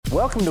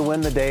Welcome to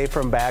Win the Day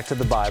from Back to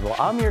the Bible.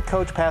 I'm your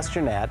coach,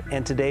 Pastor Nat,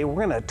 and today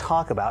we're going to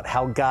talk about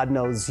how God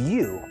knows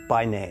you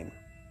by name.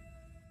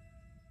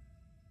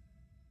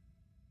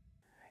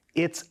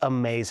 It's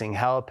amazing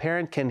how a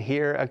parent can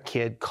hear a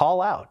kid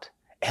call out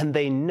and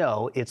they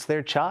know it's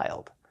their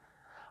child.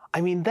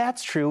 I mean,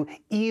 that's true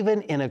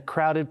even in a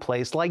crowded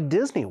place like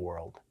Disney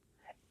World.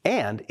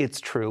 And it's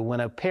true when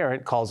a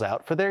parent calls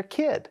out for their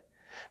kid.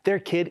 Their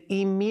kid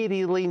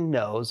immediately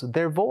knows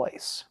their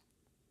voice.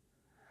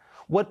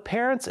 What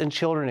parents and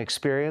children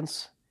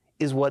experience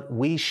is what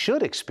we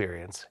should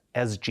experience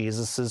as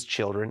Jesus'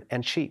 children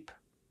and sheep.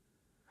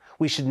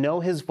 We should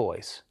know His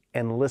voice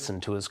and listen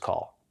to His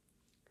call.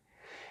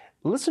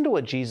 Listen to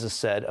what Jesus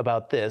said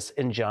about this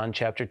in John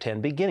chapter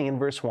 10, beginning in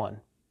verse 1.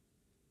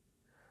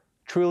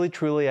 Truly,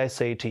 truly, I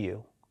say to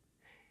you,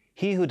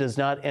 he who does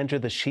not enter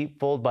the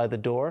sheepfold by the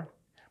door,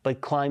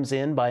 but climbs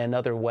in by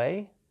another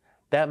way,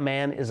 that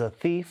man is a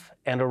thief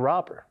and a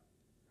robber.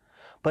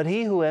 But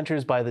he who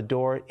enters by the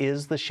door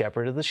is the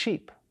shepherd of the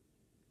sheep.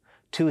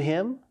 To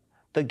him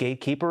the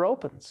gatekeeper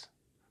opens.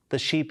 The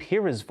sheep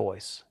hear his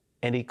voice,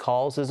 and he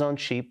calls his own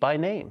sheep by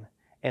name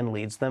and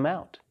leads them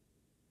out.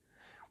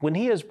 When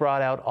he has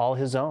brought out all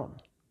his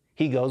own,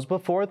 he goes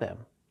before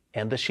them,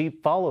 and the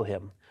sheep follow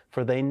him,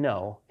 for they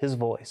know his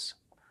voice.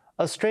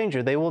 A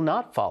stranger they will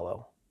not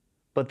follow,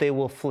 but they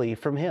will flee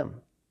from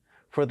him,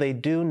 for they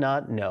do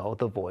not know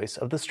the voice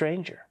of the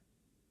stranger.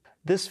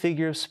 This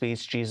figure of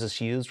speech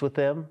Jesus used with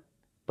them,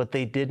 but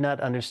they did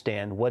not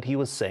understand what he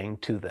was saying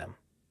to them.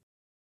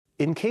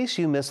 In case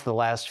you missed the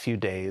last few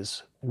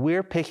days,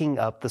 we're picking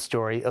up the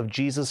story of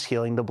Jesus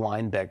healing the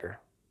blind beggar.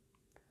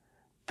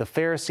 The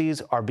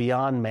Pharisees are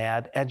beyond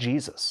mad at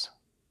Jesus.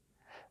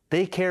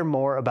 They care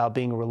more about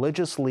being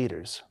religious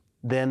leaders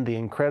than the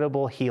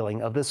incredible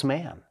healing of this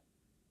man.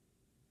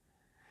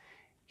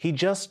 He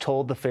just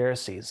told the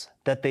Pharisees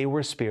that they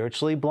were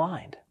spiritually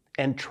blind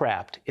and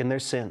trapped in their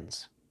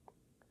sins.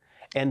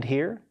 And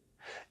here,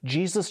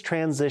 Jesus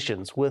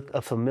transitions with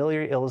a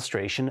familiar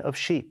illustration of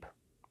sheep.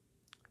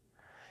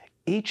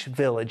 Each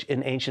village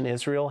in ancient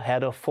Israel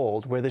had a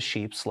fold where the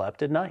sheep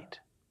slept at night.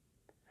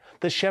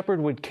 The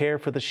shepherd would care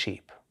for the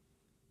sheep.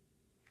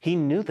 He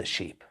knew the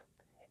sheep,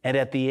 and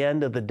at the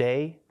end of the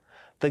day,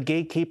 the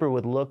gatekeeper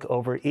would look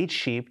over each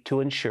sheep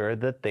to ensure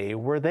that they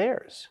were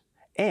theirs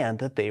and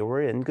that they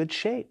were in good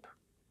shape.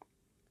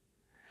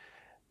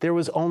 There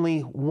was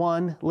only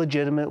one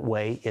legitimate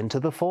way into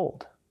the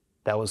fold.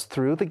 That was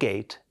through the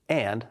gate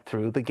and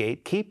through the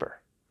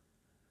gatekeeper.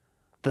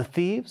 The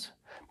thieves,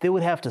 they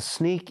would have to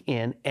sneak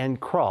in and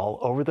crawl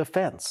over the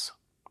fence.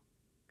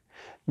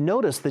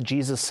 Notice that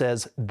Jesus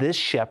says this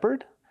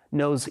shepherd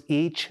knows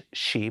each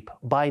sheep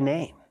by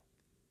name.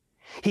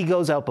 He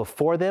goes out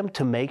before them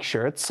to make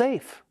sure it's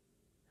safe.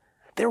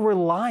 There were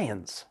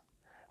lions,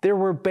 there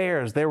were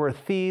bears, there were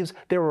thieves,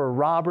 there were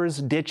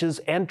robbers, ditches,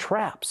 and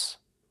traps.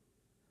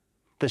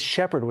 The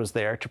shepherd was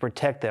there to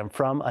protect them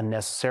from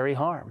unnecessary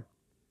harm.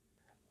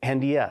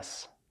 And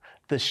yes,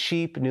 the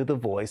sheep knew the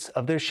voice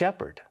of their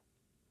shepherd,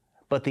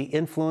 but the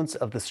influence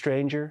of the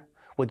stranger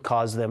would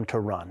cause them to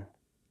run.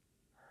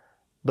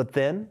 But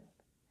then,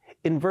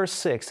 in verse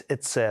 6,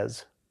 it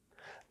says,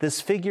 this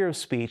figure of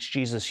speech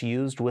Jesus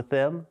used with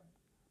them,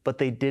 but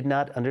they did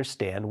not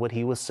understand what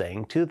he was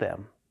saying to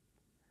them.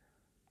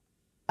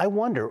 I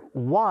wonder,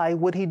 why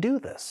would he do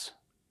this?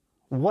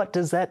 What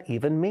does that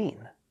even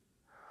mean?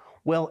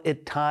 Well,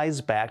 it ties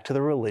back to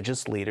the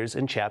religious leaders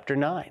in chapter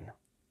 9.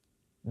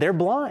 They're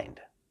blind.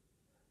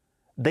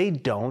 They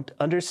don't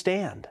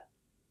understand.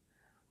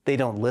 They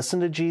don't listen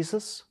to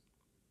Jesus.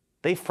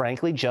 They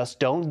frankly just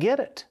don't get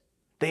it.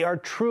 They are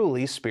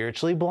truly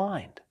spiritually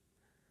blind.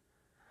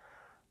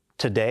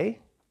 Today,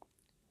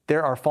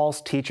 there are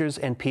false teachers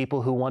and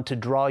people who want to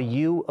draw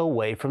you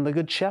away from the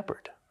Good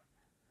Shepherd.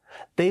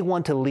 They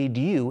want to lead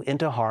you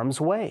into harm's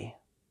way.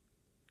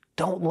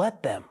 Don't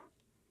let them.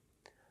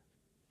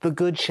 The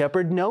Good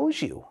Shepherd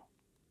knows you.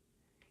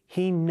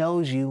 He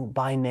knows you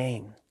by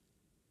name.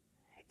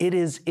 It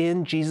is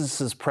in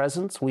Jesus'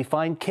 presence we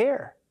find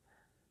care,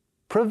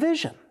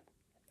 provision,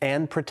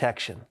 and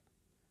protection.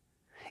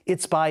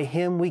 It's by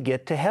Him we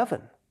get to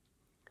heaven.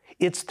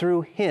 It's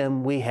through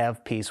Him we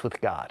have peace with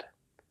God.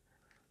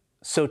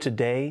 So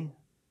today,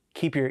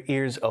 keep your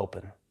ears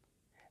open.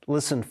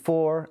 Listen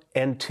for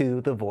and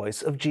to the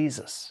voice of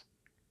Jesus.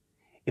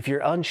 If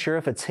you're unsure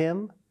if it's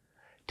Him,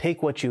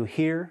 take what you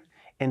hear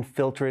and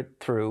filter it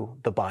through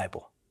the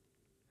Bible.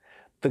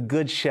 The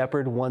Good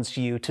Shepherd wants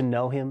you to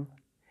know Him,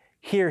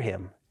 hear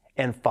Him,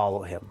 and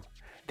follow Him.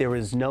 There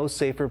is no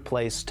safer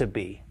place to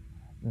be.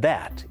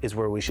 That is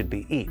where we should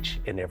be each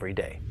and every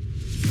day.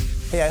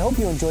 Hey, I hope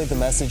you enjoyed the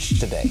message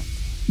today.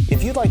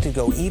 If you'd like to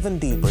go even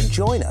deeper,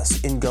 join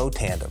us in Go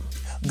Tandem.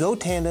 Go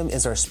Tandem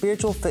is our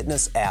spiritual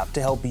fitness app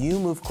to help you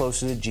move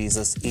closer to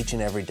Jesus each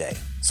and every day.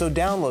 So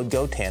download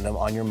Go Tandem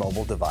on your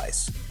mobile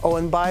device. Oh,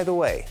 and by the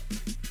way,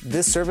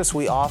 this service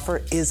we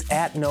offer is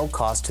at no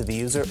cost to the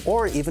user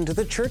or even to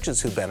the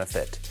churches who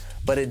benefit,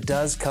 but it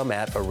does come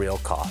at a real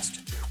cost.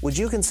 Would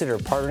you consider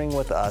partnering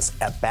with us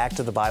at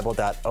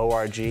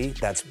backtothebible.org?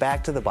 That's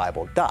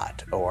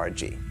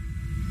backtothebible.org.